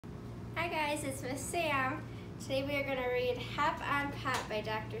Hi guys, it's Miss Sam. Today we are going to read Hop on Pop by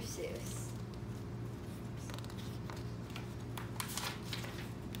Dr. Seuss.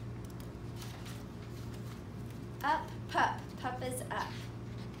 Up, pup, pup is up.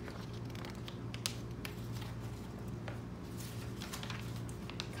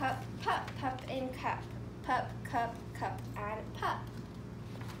 Cup, pup, pup in cup. Pup, cup, cup on pup.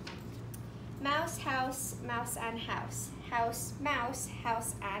 Mouse, house, mouse on house. House, mouse,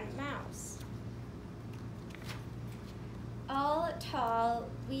 house on mouse. All tall,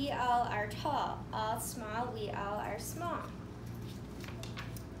 we all are tall. All small, we all are small.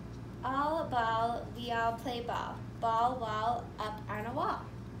 All ball, we all play ball. Ball, wall, up on a wall.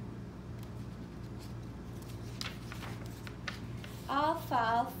 All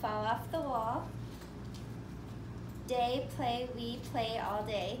fall, fall off the wall. Day, play, we play all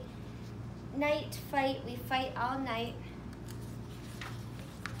day. Night, fight, we fight all night.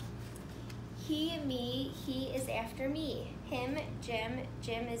 He, me, he is after me. Him, Jim,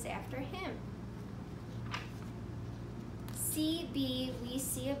 Jim is after him. C, B, we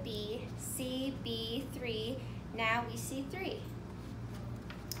see a bee. C, B, 3, now we see 3.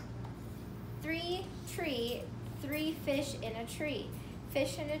 3, tree, 3 fish in a tree.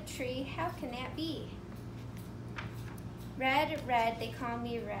 Fish in a tree, how can that be? Red, red, they call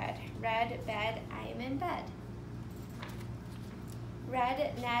me red. Red, bed, I am in bed.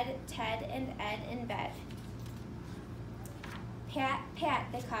 Red, Ned, Ted, and Ed in bed. Pat, Pat,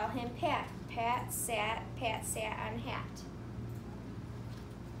 they call him Pat. Pat sat on hat.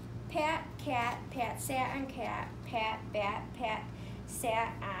 Pat, cat, Pat sat on cat. Pat, bat, Pat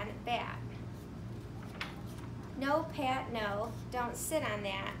sat on bat. No, Pat, no, don't sit on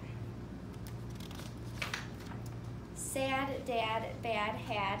that. Sad, dad, bad,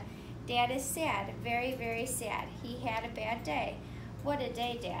 had. Dad is sad, very, very sad. He had a bad day. What a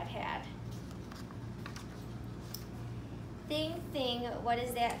day Dad had. Thing, thing, what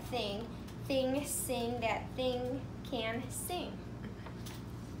is that thing? Thing, sing, that thing can sing.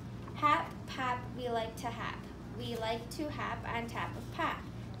 Hop, pop, we like to hop. We like to hop on top of pop.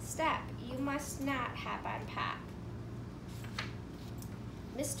 Stop, you must not hop on pop.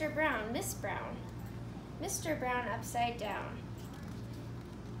 Mr. Brown, Miss Brown. Mr. Brown upside down.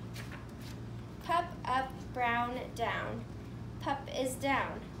 Pup up, brown down. Pup is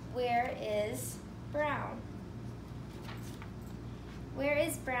down. Where is Brown? Where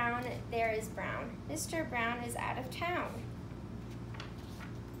is Brown? There is Brown. Mr. Brown is out of town.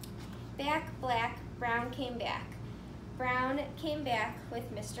 Back, black, Brown came back. Brown came back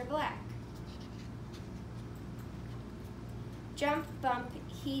with Mr. Black. Jump, bump,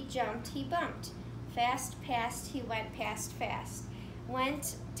 he jumped, he bumped. Fast, past, he went past, fast.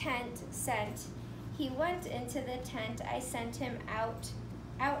 Went, tent, sent. He went into the tent, I sent him out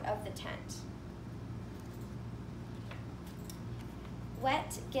of the tent.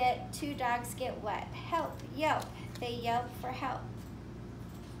 Wet, get, 2 dogs get wet. Help, yelp, they yelp for help.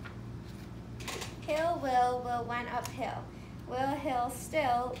 Hill, will went uphill. Will, hill,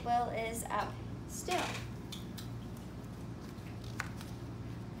 still, will is up, still.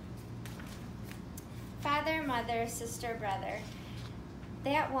 Father, mother, sister, brother.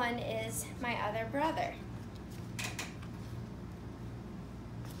 That one is my other brother.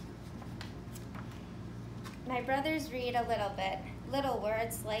 My brothers read a little bit, little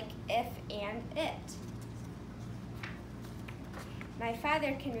words like if and it. My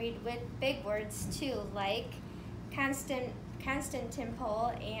father can read with big words too, like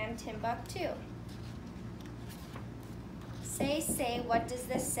Constantinople and Timbuktu. Say, what does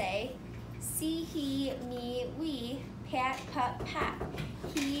this say? See, he, me, we, pat, pup, pop.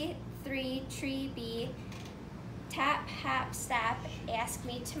 He, 3, tree, bee, tap, hop, stop, ask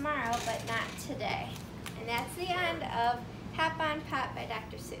me tomorrow, but not today. And that's the end of Hop on Pop by Dr.